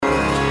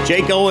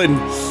Jake Owen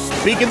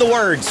speaking the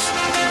words.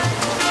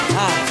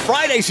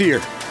 Friday's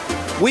here.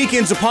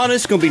 Weekend's upon us.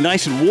 It's going to be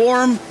nice and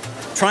warm.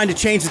 Trying to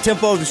change the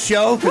tempo of the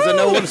show because I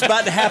know what's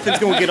about to happen is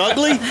going to get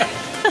ugly.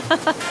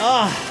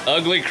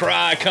 Ugly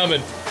cry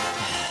coming.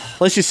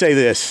 Let's just say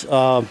this.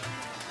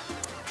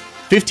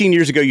 15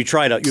 years ago, you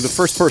tried out. You're the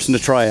first person to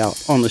try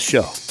out on the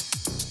show.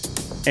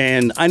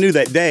 And I knew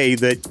that day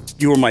that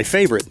you were my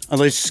favorite.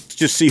 Let's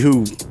just see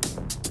who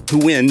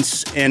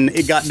wins. And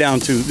it got down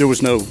to there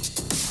was no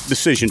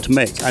decision to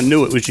make. I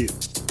knew it was you.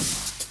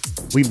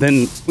 We've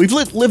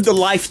lived a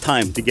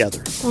lifetime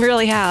together. We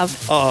really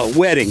have.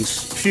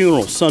 Weddings,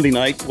 funerals, Sunday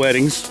night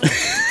weddings.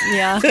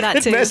 Yeah, that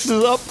It too.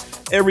 messes up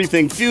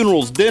everything.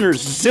 Funerals,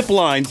 dinners, zip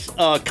lines,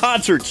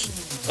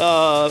 concerts,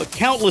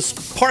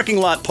 countless parking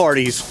lot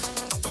parties,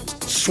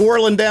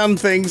 swirling down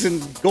things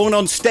and going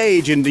on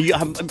stage. And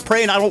I'm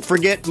praying I don't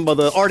forget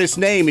the artist's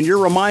name, and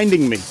you're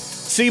reminding me.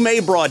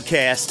 CMA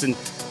broadcasts, and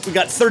we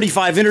got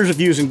 35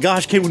 interviews, and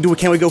gosh, can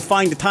we go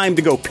find the time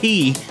to go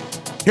pee?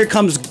 Here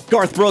comes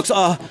Garth Brooks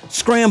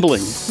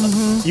scrambling.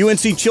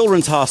 UNC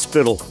Children's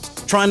Hospital,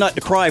 trying not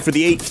to cry for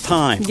the 8th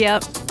time.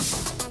 Yep.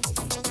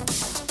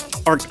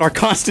 Our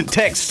constant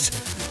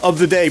texts of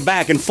the day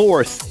back and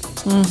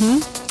forth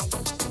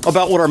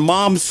about what our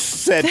moms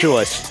said to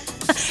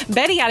us.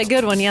 Betty had a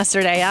good one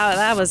yesterday.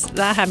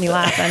 That had me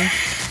laughing.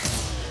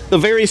 The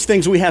various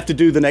things we have to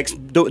do the next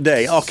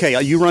day.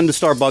 Okay, you run to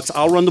Starbucks,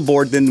 I'll run the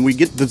board, then we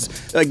get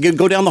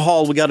go down the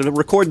hall, we got to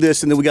record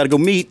this, and then we got to go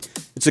meet.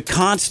 It's a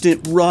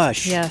constant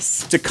rush.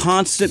 Yes. It's a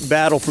constant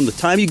battle from the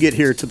time you get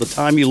here to the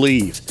time you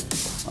leave.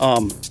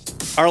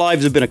 Our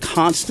lives have been a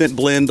constant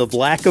blend of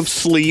lack of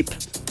sleep,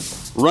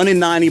 running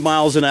 90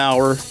 miles an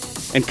hour,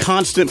 and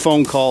constant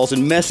phone calls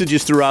and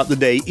messages throughout the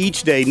day,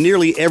 each day,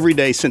 nearly every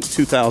day since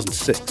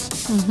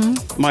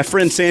 2006. My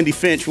friend Sandy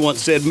Finch once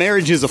said,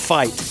 marriage is a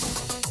fight.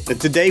 That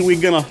today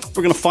we're gonna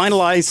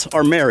finalize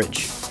our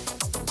marriage.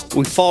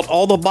 We fought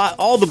all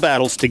the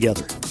battles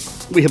together.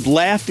 We have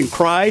laughed and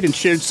cried and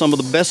shared some of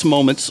the best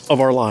moments of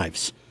our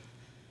lives.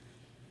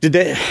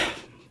 Today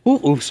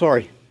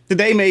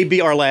may be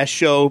our last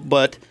show,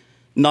 but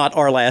not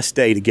our last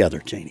day together,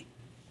 Janie.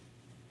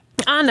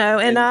 I know,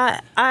 and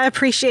I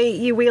appreciate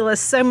you, Wheelis,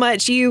 so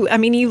much. You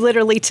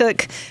literally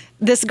took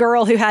this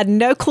girl who had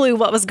no clue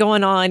what was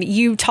going on.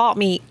 You taught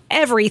me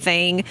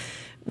everything.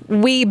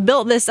 We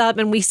built this up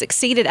and we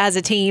succeeded as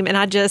a team, and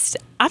I'm just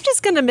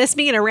going to miss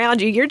being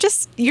around you.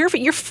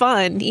 You're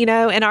fun, you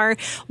know, and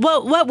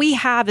what we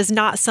have is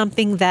not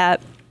something that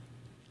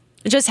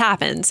just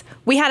happens.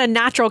 We had a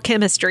natural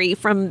chemistry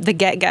from the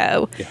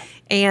get-go. Yeah.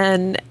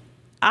 And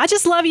I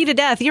just love you to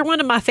death. You're one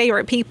of my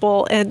favorite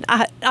people. And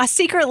I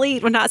secretly,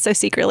 well, not so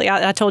secretly,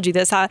 I told you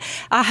this. I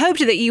hoped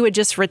that you would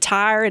just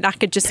retire and I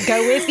could just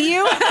go with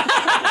you.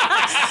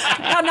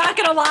 I'm not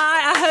going to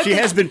lie. She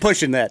has been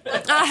pushing that.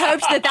 I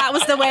hoped that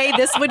was the way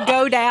this would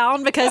go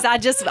down because I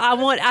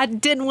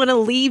didn't want to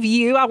leave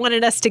you. I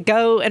wanted us to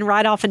go and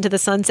ride off into the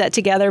sunset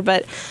together.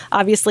 But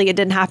obviously it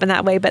didn't happen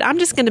that way. But I'm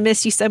just going to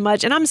miss you so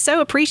much. And I'm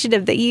so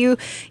appreciative that you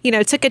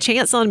took a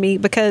chance on me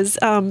because,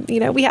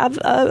 we have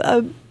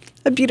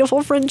a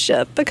beautiful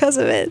friendship because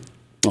of it.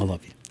 I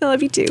love you. I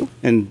love you too.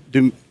 And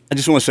I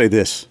just want to say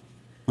this.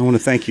 I want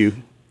to thank you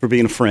for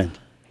being a friend.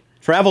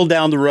 Travel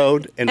down the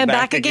road and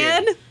back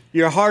again.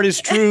 Your heart is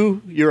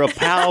true. You're a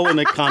pal and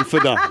a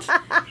confidant.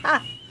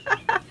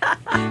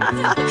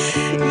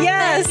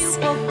 Yes.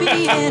 Oh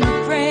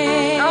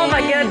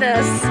my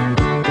goodness.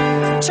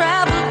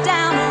 Travel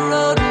down the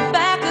road and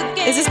back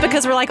again. Is this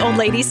because we're like old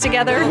ladies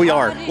together? We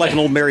are, like an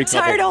old married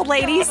couple. Tired old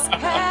ladies.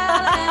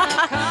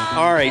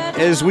 All right,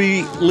 as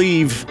we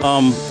leave,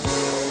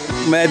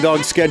 Mad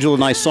Dog scheduled a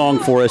nice song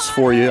for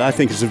you. I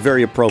think it's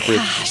very appropriate.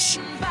 Gosh,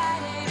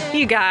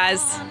 you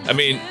guys. I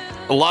mean,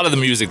 a lot of the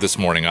music this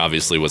morning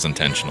obviously was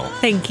intentional.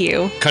 Thank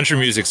you. Country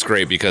music's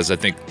great because I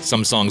think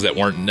some songs that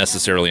weren't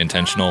necessarily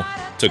intentional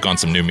took on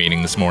some new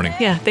meaning this morning.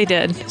 Yeah, they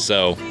did.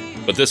 So,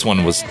 but this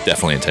one was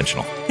definitely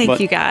intentional. Thank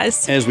you,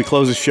 guys. As we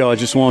close the show, I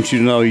just want you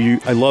to know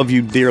I love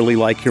you dearly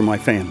like you're my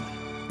family.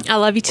 I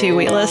love you too,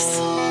 Wheelis.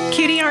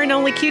 Cutie R and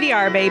only Cutie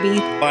R, baby.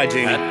 Bye,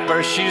 Janie. At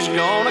first she's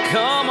gonna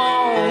come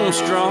on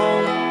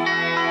strong,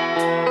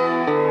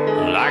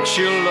 like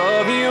she'll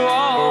love you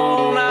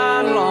all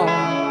night long,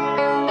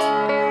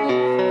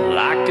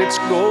 like it's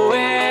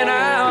going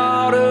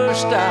out of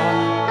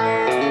style.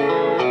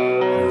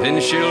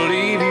 Then she'll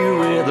leave you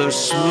with a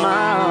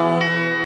smile.